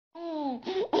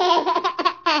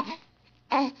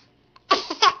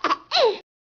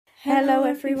Hello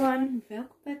everyone.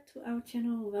 Welcome back to our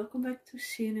channel. Welcome back to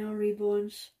CNL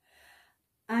Reborns.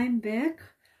 I'm back.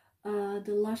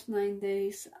 The last 9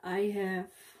 days I have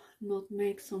not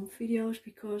made some videos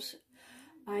because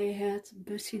I had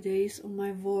busy days on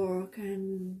my work,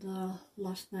 and the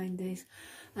last 9 days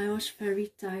I was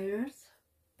very tired.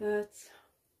 But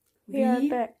we are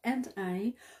back. and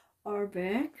I are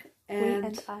back. We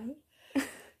and I?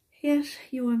 Yes,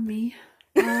 you and me.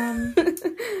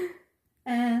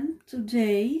 And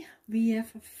today we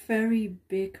have a very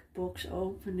big box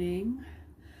opening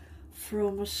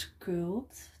from a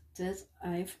sculpt that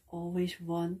I've always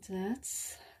wanted.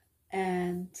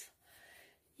 And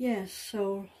yes,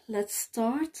 so let's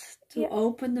start to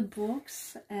open the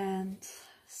box and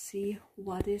see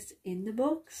what is in the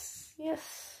box.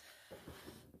 Yes.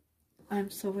 I'm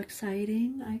so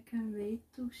excited. I can't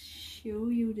wait to show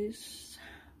you this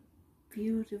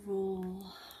beautiful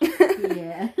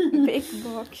big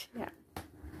box. Yeah.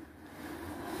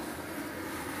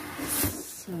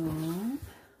 So,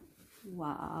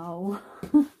 wow.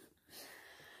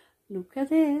 Look at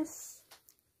this.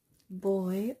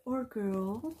 Boy or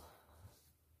girl.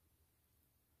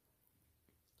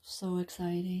 So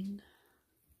exciting.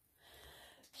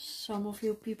 Some of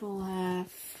you people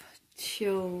have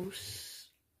chose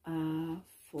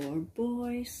for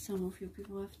boys, some of you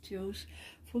people have chose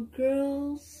for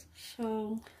girls.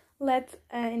 So let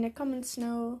in the comments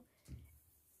know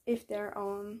if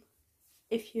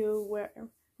if you were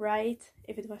right,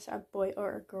 if it was a boy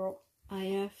or a girl. I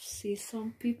have seen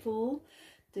some people,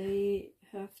 they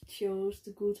have chose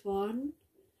the good one,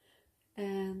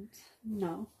 and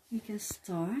now we can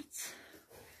start.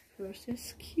 First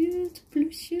is cute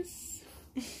plushes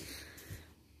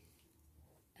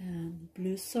and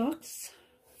blue socks,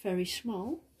 very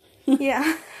small.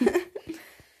 Yeah.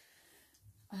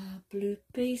 Blue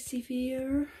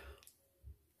pacifier,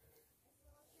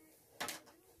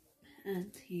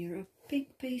 and here a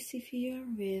pink pacifier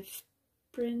with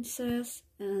princess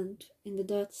and in the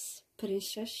Dutch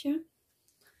prinsesje.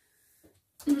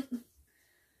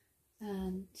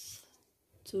 And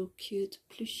two cute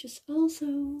plushes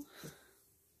also,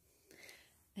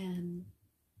 and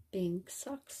pink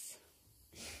socks.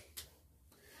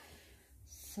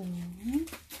 So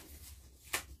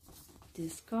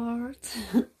this card.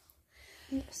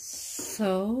 Yes.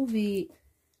 So we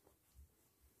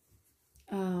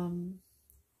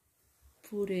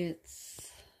put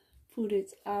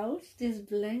it out, this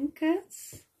blanket.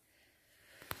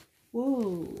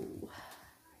 Whoa,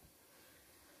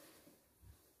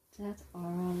 that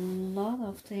are a lot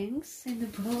of things in the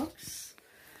box,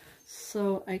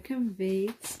 so I can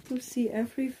wait to see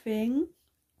everything.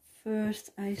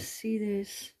 First I see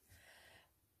this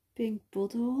pink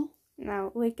bottle.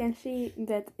 Now we can see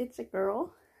that it's a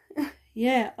girl.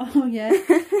 Yeah, oh yeah.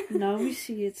 Now we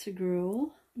see it's a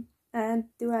girl. And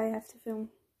do I have to film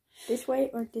this way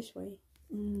or this way?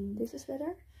 This is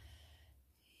better?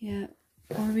 Yeah,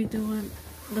 or we doing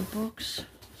the box.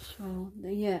 So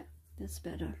yeah, that's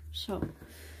better. So,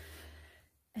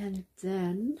 and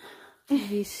then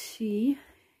we see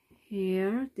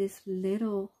here this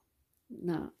little,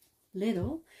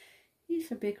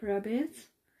 he's a big rabbit.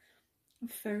 A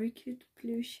very cute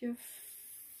plushie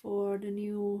for the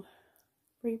new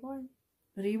Reborn.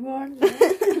 Reborn.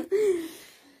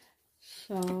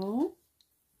 So,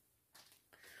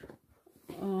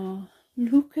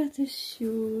 look at the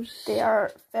shoes. They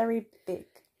are very big.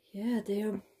 Yeah, they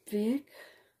are big,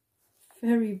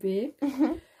 very big.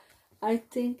 I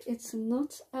think it's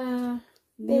not a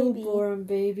newborn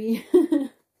baby.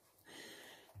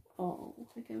 Oh,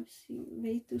 I can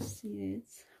wait to see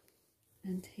it.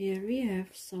 And here we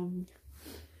have some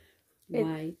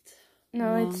white.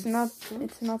 No, it's not. socks.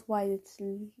 It's not white. It's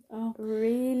Oh,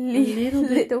 really a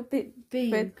little bit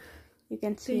pink. but you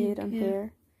can see Pink, it on yeah.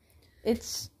 here.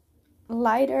 It's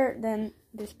lighter than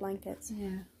this blanket.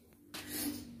 Yeah,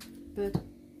 but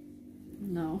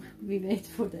no, we wait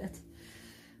for that.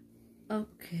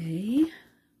 Okay,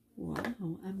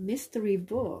 wow, a mystery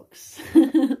box.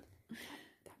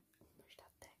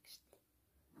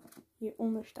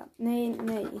 Hieronder staat. Nee,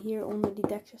 hieronder die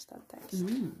deksel staat tekst.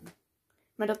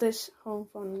 Maar dat is gewoon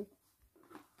van.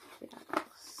 Ja.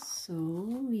 So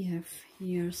we have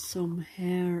here some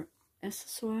hair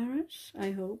accessories.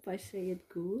 I hope I say it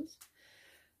good.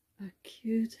 A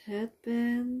cute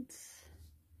headband.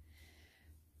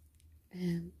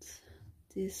 And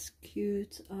this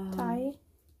cute Tie.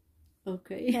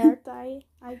 Okay. Hair tie,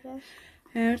 I guess.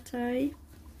 Hair tie.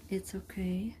 It's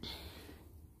okay.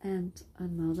 And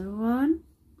another one.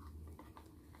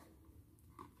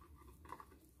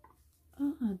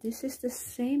 Oh, this is the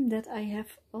same that I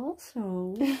have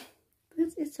also.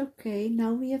 but it's okay.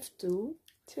 Now we have two.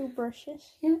 Two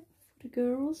brushes. Yeah, for the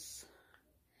girls.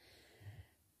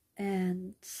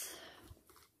 And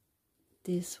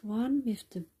this one with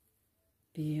the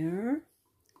bear.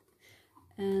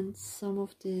 And some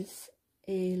of these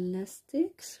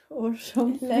elastics or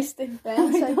something. Elastic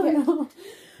bands,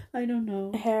 I don't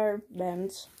know. Hair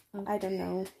bands. Okay. I don't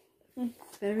know.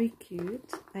 Very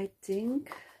cute. I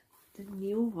think the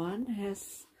new one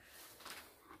has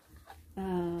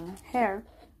Hair.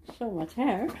 so much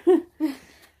hair.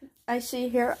 I see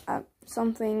here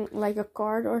something like a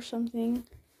card or something,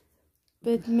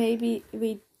 but maybe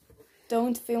we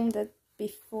don't film that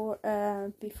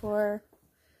before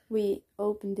we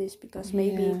open this, because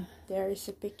maybe there is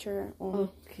a picture on.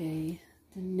 Okay,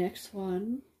 the next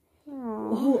one. Aww.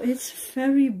 Oh, it's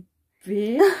very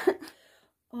big.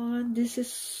 Oh, this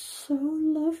is so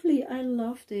lovely. I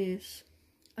love this.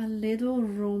 A little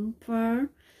romper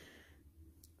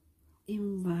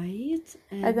in white.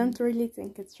 And I don't really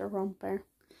think it's a romper.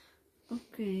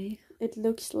 okay. It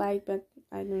looks like, but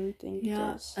I don't think it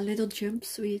is. A little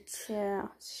jumpsuit. Yeah,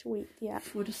 sweet, yeah.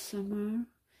 For the summer.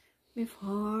 With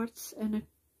hearts and a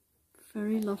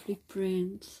very lovely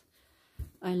print.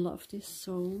 I love this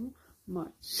so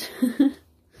much.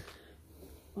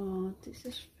 Oh, this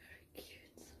is very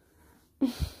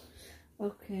cute.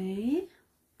 Okay.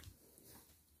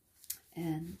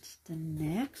 And the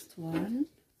next one.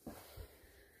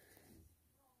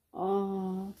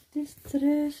 Oh, this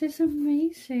dress is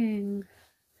amazing.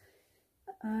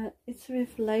 It's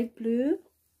with light blue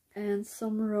and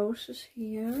some roses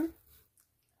here.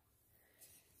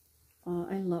 Oh,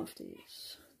 I love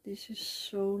this. This is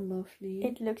so lovely.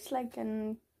 It looks like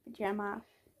a pajama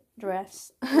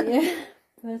dress. Yeah,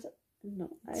 but no,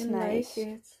 It's I nice. like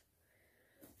it.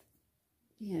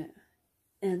 Yeah,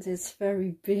 and it's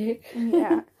very big.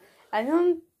 Yeah, I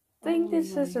don't think Oh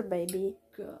this is my a baby.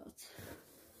 God.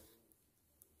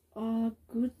 Oh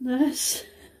goodness.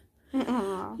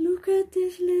 Aww. Look at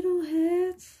this little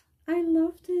head. I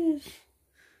love this.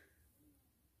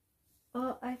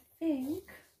 Oh, I think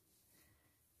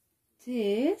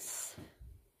this,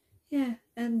 yeah,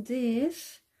 and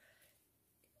this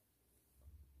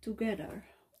together.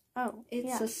 Oh, It's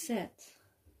yeah. a set.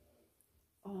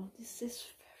 Oh, this is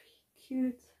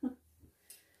very cute.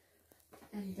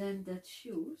 And then that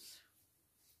shoes,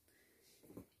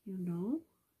 you know,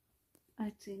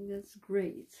 I think that's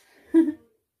great.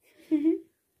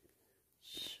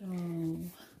 So,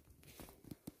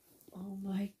 oh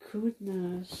my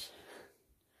goodness,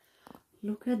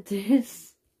 look at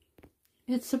this.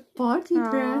 It's a party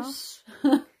Aww. dress.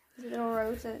 Little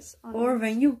roses on Or it.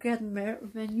 when you get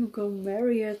when you go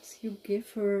married, you give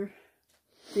her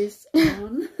this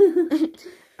on.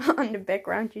 On the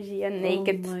background you see a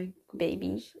naked oh my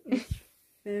baby. It's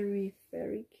very,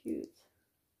 very cute.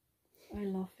 I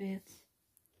love it.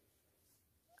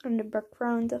 On the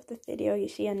background of the video you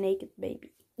see a naked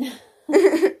baby.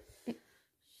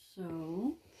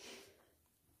 So,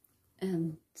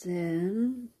 and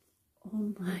then,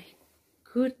 oh my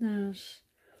goodness,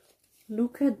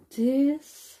 look at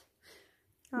this.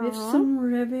 With Aww. some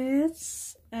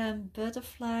rabbits and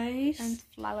butterflies And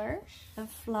flowers. and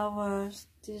flowers.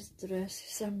 This dress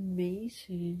is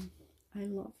amazing. I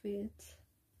love it.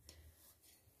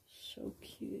 So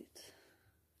cute.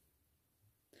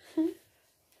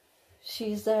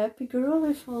 She's the happy girl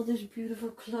with all these beautiful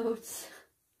clothes.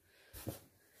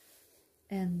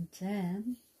 And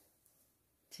then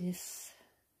this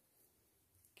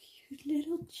cute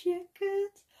little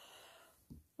jacket.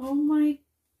 Oh my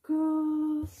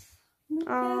god. Look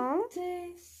Aww. at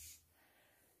this.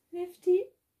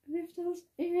 With those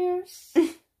ears.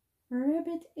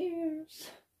 Rabbit ears.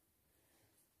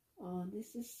 Oh,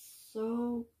 this is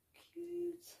so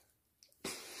cute.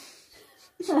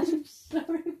 I'm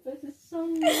sorry, but it's so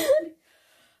lovely.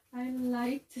 I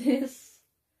like this.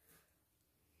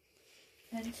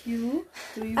 And you?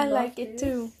 Do you I love like it this?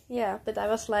 too. Yeah, but I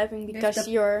was laughing because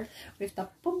the- you're... With the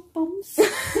pom-poms.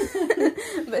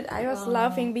 But I was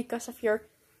laughing because of your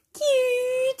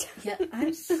cute. Yeah,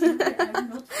 I'm sorry. I'm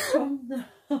not from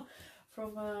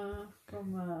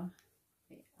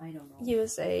I don't know.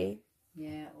 USA.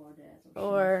 Yeah, or that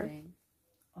Or something.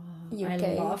 Oh, I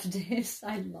UK. love this.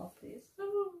 I love this.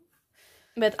 Oh.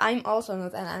 But I'm also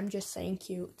not, and I'm just saying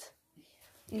cute.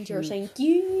 And you're Cute. saying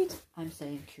cute. I'm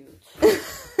saying cute.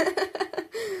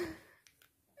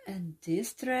 And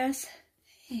this dress,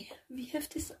 hey, we have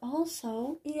this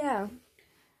also. Yeah.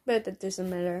 But it doesn't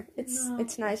matter.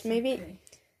 It's nice. It's Maybe okay.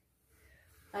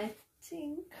 I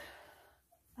think,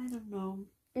 I don't know.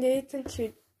 do you think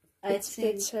I it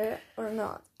fits her or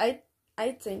not? I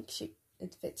think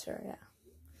it fits her, yeah.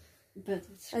 but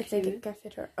it's I cute. think it can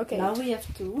fit her. Okay. Now we have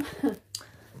two.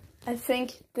 I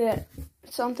think that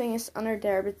something is under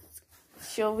there, but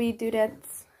shall we do that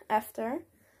after?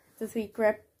 That we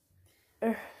grab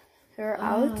her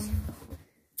out?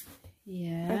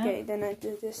 Yeah. Okay, then I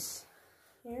do this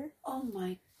here. Oh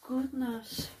my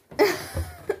goodness.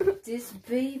 This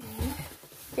baby.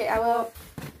 Okay, I will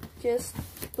just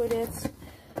put it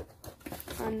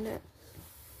on the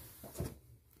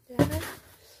there.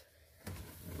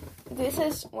 This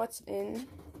is what's in,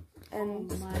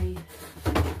 and oh my.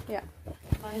 yeah.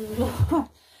 My lord.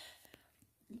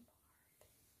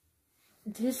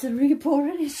 This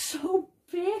reborn is so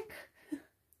big.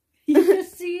 You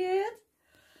see it?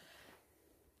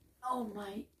 Oh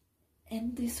my.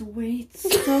 And this weighs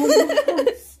so much.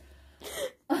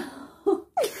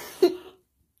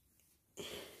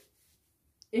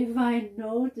 If I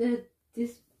know that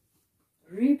this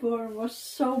reborn was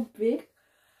so big,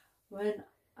 when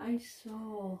I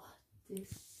saw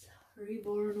this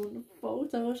reborn on the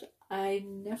photos, I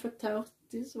never thought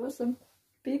this was a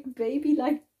big baby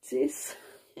like this.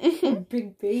 A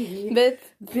big baby. But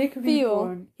Big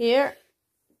reborn. Here,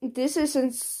 this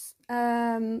isn't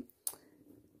on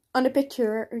the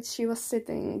picture she was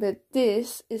sitting, but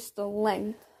this is the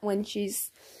length when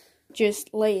she's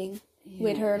just laying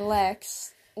with her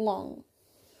legs long.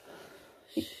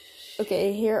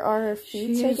 Okay, here are her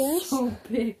feet, She I is guess. so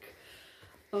big.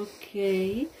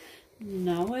 Okay,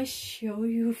 now I show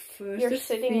you first. You're the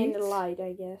sitting feet. in the light,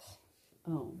 I guess.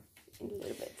 Oh. A little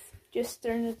bit. Just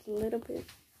turn it a little bit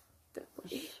that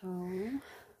way. So,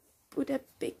 Put that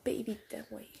big baby that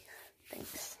way.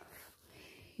 Thanks.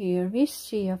 here we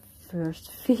see a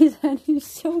first feet and he's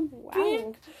so Wow.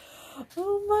 big.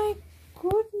 Oh my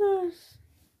goodness.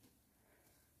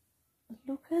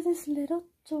 Look at his little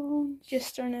toes.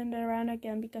 Just turn it around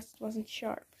again because it wasn't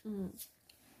sharp.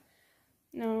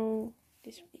 No,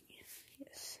 this way.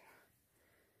 Yes.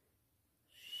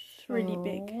 It's really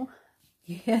big.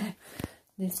 Yeah,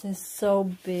 this is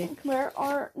so big. Where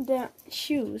are the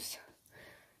shoes?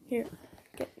 Here.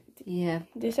 Okay. Yeah,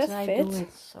 This has I fit. do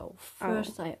it so.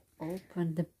 First I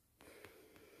open the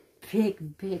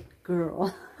big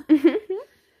girl.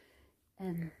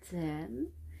 And then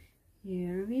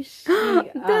here we see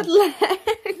that leg.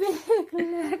 big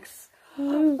legs.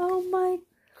 Look. Oh my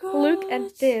god. Look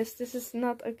at this. This is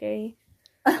not okay.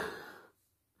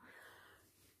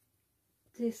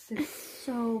 This is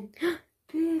so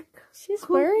big. She's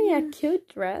wearing a cute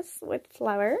dress with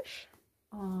flowers.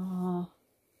 Oh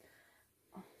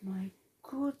my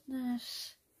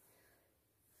goodness.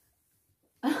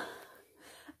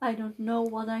 I don't know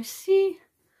what I see.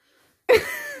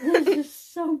 This is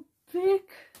so big.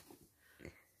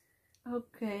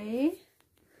 Okay.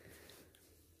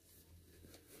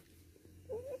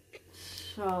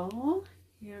 So,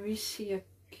 here we see a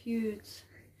cute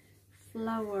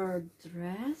flower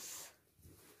dress.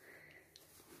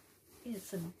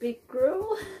 It's a big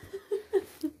girl.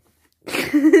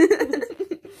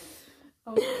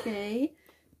 Okay.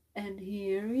 And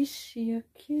here we see a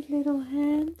cute little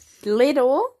hand.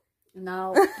 Little?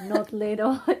 No, not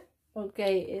little.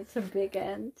 Okay, it's a big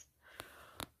hand.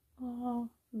 Oh,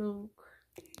 look.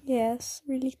 Yes,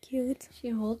 really cute. She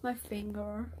holds my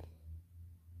finger.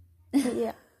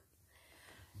 Yeah.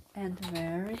 And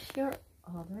where is your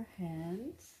other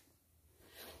hand?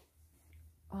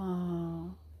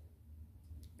 Oh,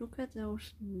 look at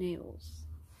those nails.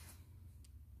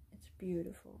 It's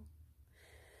beautiful.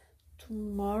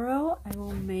 Tomorrow I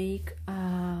will make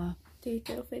a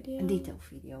Detail video. detail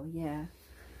video, yeah.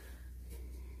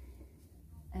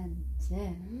 And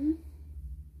then,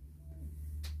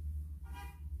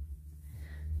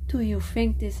 do you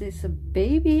think this is a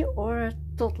baby or a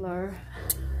toddler?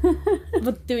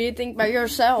 What do you think by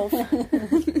yourself?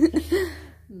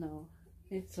 No,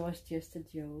 it was just a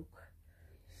joke.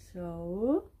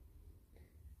 So,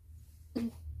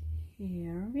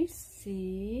 here we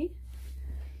see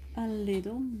a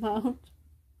little mouth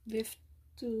with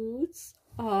tooth.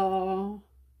 Oh.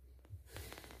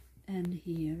 And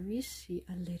here we see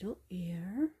a little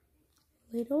ear.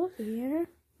 Little ear.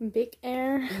 Big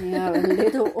ear. Yeah, a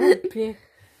little or big.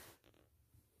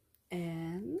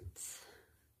 And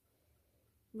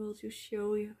will you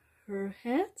show her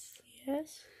head?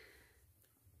 Yes.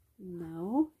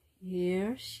 Now,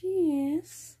 here she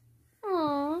is.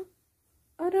 Aww.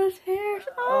 Oh, those hairs.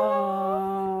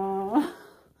 Oh.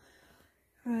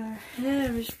 Her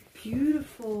hair is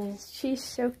beautiful. She's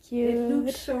so cute. It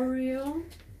looks so real.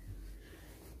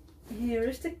 Here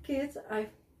is the kit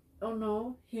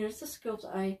here's the sculpt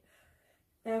I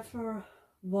ever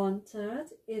wanted.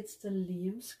 It's the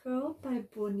Liam sculpt by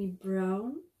Bonnie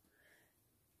Brown.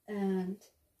 And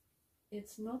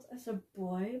it's not as a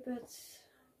boy, but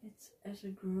it's as a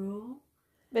girl.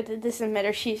 But it doesn't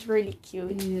matter, she's really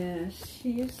cute. Yes,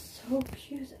 she is so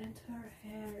cute and her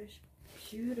hair is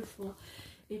beautiful.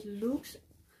 It looks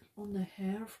on the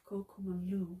hair of Coco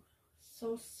Malou.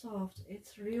 So soft,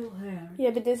 it's real hair.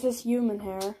 Yeah, but this is human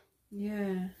hair.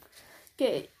 Yeah.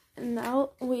 Okay, and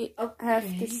now we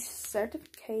have the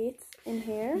certificate in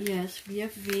here. Yes, we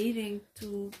are waiting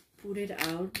to put it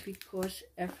out because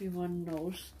everyone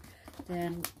knows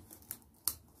then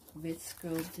which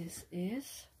sculpt this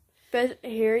is. But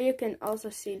here you can also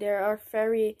see there are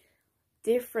very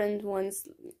different ones.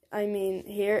 I mean,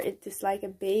 here it is like a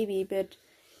baby, but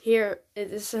here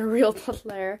it is a real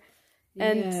toddler.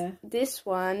 And this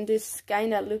one, this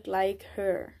kind of look like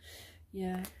her.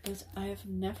 Yeah, but I have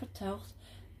never thought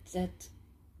that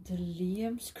the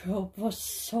Liam sculpt was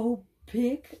so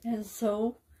big and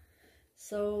so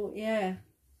yeah.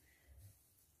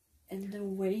 And the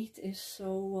weight is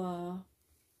so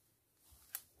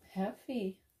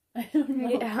heavy. I don't know.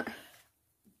 Yeah.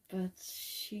 But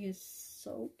she is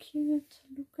so cute.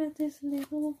 Look at this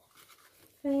little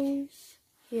face.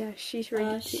 Yeah, she's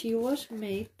really cute. She was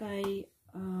made by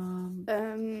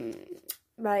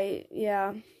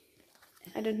yeah,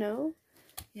 I don't know.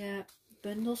 Yeah,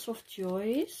 Bundles of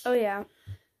Joys. Oh yeah.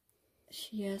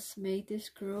 She has made this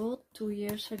girl 2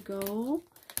 years ago.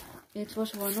 It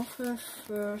was one of her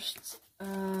first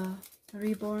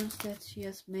reborns that she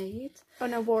has made.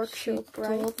 On a workshop, she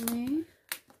right? told me.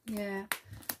 Yeah.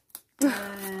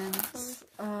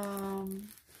 And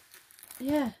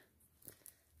yeah.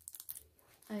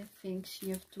 I think she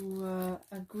have do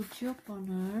a good job on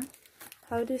her.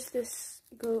 How does this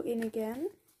go in again?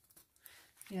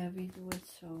 Yeah, we do it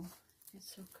so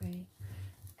it's okay.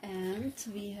 And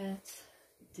we had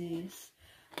this,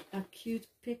 a cute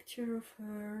picture of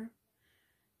her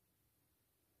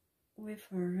with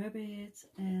her rabbit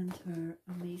and her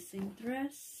amazing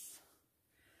dress.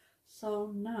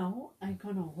 So now I'm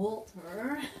gonna hold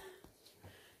her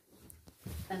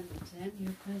and then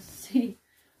you can see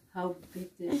how big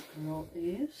this girl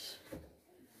is.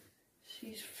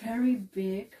 She's very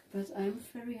big, but I'm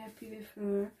very happy with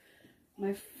her.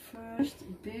 My first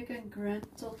big and grand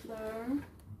toddler.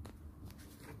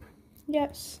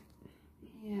 Yes.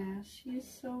 Yeah, she is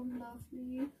so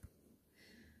lovely.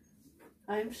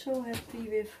 I'm so happy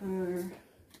with her.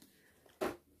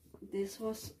 This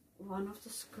was one of the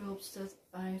sculpts that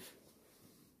I've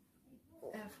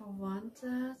ever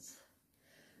wanted.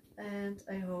 And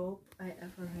I hope I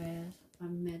ever had a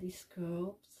Maddie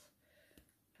sculpt.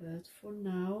 But for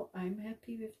now, I'm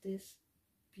happy with this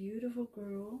beautiful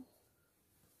girl.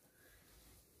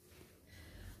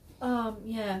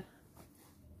 Yeah,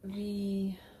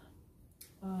 we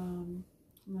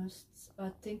must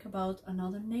think about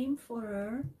another name for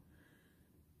her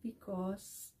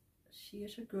because she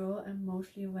is a girl, and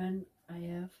mostly when I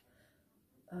have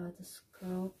the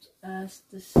sculpt as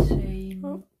the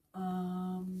same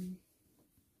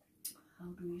how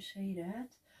do you say that,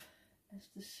 as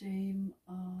the same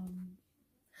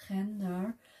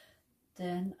gender,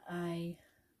 then I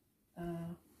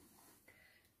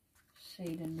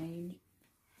say the name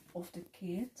of the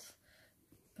kid.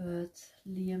 But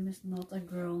Liam is not a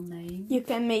girl name. You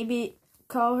can maybe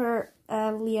call her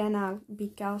Liana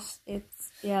because it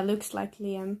looks like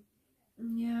Liam.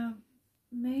 Yeah,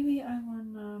 maybe I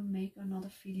wanna make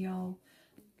another video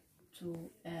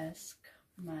to ask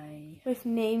my with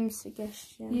name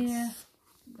suggestions. Yeah,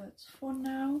 but for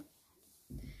now,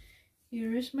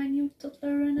 here is my new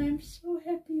toddler and I'm so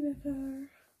happy with her.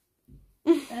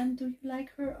 And do you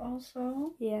like her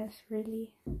also? Yes,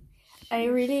 really. I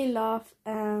really love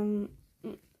her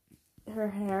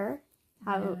hair.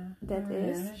 How that her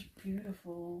is. hair is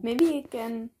beautiful. Maybe you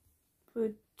can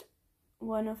put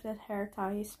one of that hair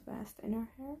ties past in her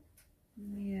hair.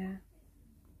 Yeah.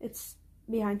 It's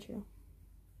behind you.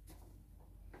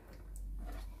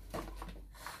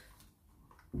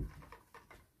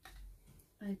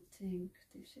 I think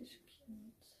this is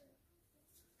cute.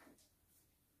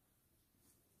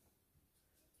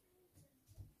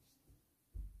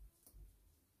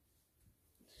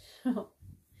 So,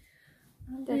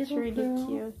 that's really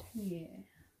cute. Yeah.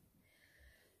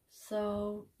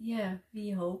 So yeah, we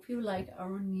hope you like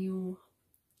our new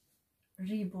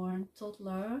reborn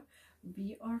toddler.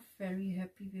 We are very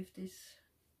happy with this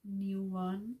new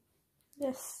one.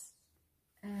 Yes.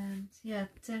 And yeah,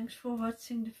 thanks for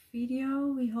watching the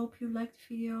video. We hope you liked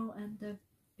the video and the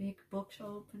big box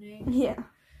opening. Yeah.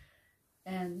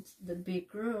 And the big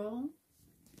girl.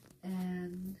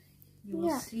 And you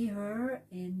will see her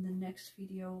in the next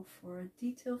video for a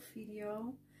detailed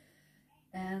video.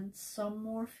 and some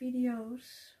more videos.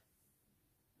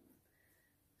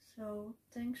 So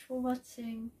thanks for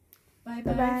watching. Bye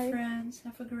bye, friends.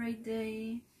 Have a great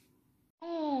day.